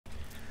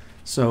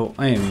So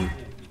I am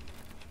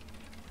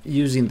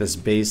using this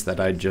base that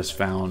I just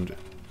found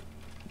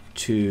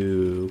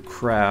to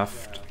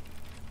craft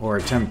or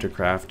attempt to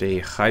craft a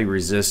high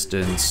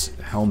resistance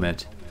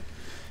helmet,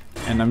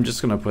 and I'm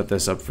just going to put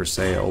this up for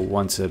sale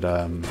once it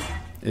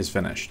is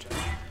finished.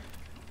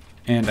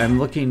 And I'm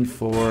looking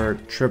for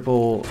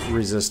triple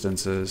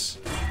resistances.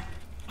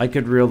 I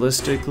could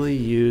realistically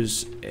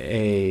use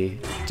a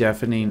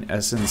deafening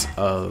essence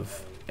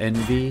of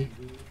envy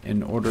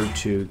in order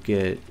to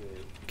get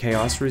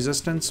chaos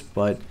resistance,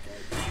 but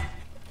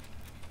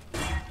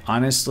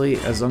honestly,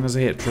 as long as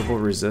I hit triple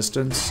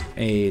resistance,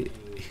 a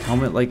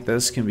helmet like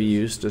this can be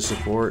used to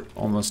support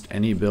almost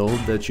any build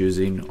that's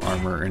using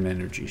armor and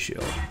energy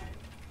shield.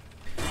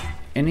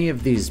 Any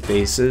of these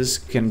bases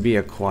can be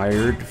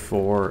acquired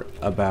for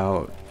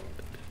about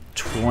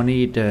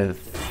 20 to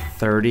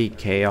 30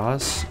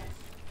 chaos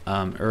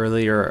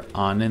earlier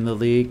on in the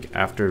league,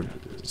 after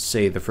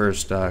say the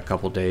first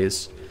couple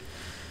days.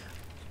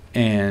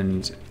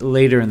 And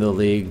later in the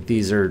league,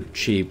 these are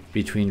cheap,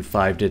 between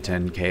 5 to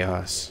 10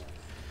 chaos.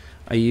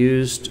 I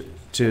used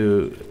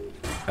to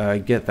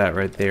get that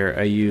right there,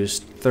 I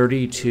used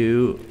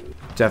 32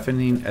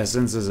 deafening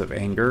essences of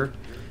anger,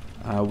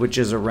 which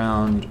is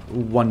around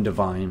 1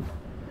 divine.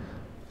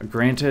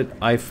 Granted,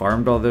 I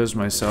farmed all those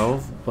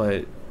myself,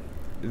 but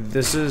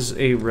this is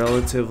a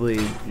relatively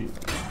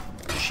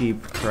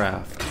cheap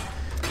craft.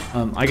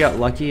 I got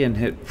lucky and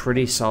hit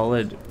pretty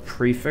solid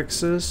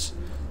prefixes,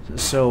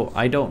 so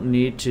I don't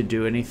need to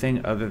do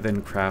anything other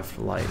than craft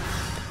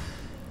life.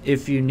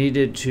 If you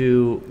needed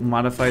to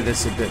modify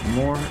this a bit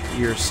more,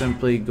 you're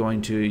simply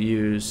going to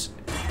use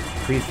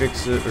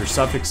prefixes or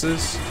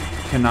suffixes,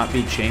 cannot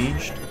be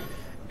changed,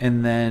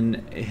 and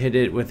then hit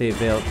it with a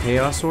veiled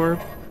chaos orb,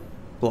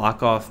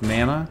 block off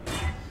mana,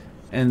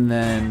 and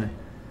then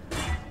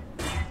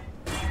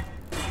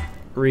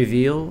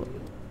reveal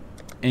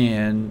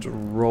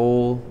and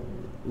roll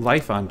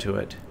life onto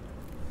it.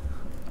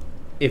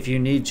 If you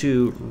need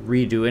to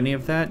redo any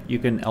of that, you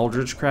can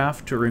eldritch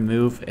craft to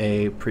remove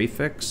a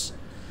prefix.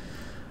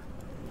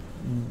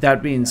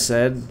 That being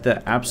said,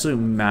 the absolute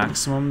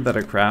maximum that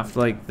a craft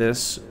like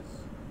this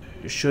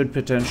should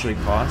potentially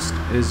cost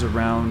is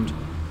around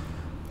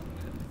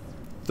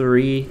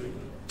 3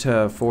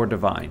 to 4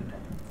 divine.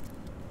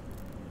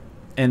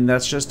 And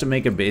that's just to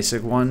make a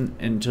basic one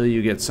until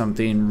you get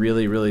something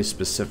really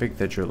specific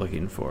that you're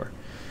looking for.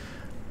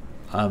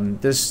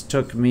 This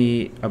took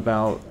me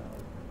about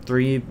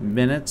 3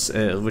 minutes,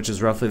 which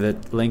is roughly the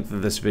length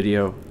of this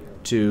video,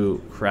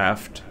 to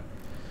craft.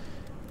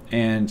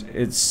 And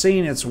it's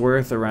saying it's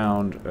worth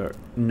around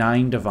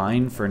 9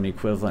 divine for an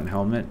equivalent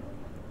helmet.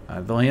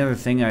 The only other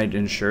thing I'd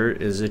ensure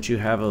is that you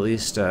have at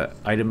least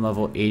item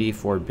level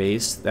 84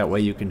 base. That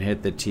way you can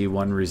hit the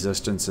T1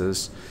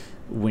 resistances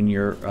when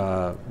you're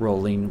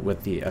rolling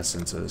with the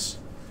essences.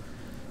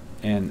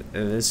 And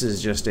this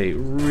is just a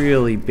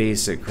really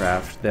basic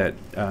craft that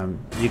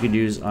you could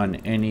use on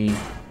any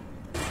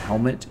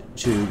helmet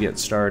to get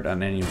started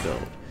on any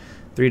build.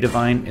 3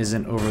 divine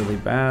isn't overly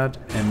bad,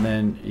 and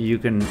then you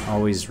can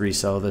always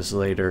resell this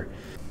later.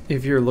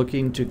 If you're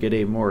looking to get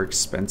a more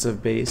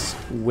expensive base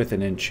with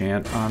an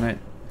enchant on it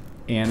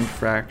and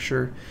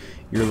fracture,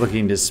 you're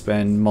looking to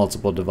spend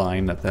multiple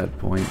divine at that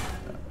point,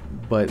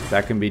 but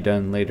that can be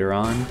done later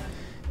on.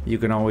 You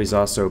can always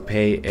also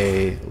pay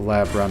a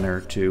lab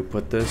runner to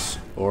put this,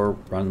 or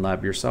run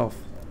lab yourself.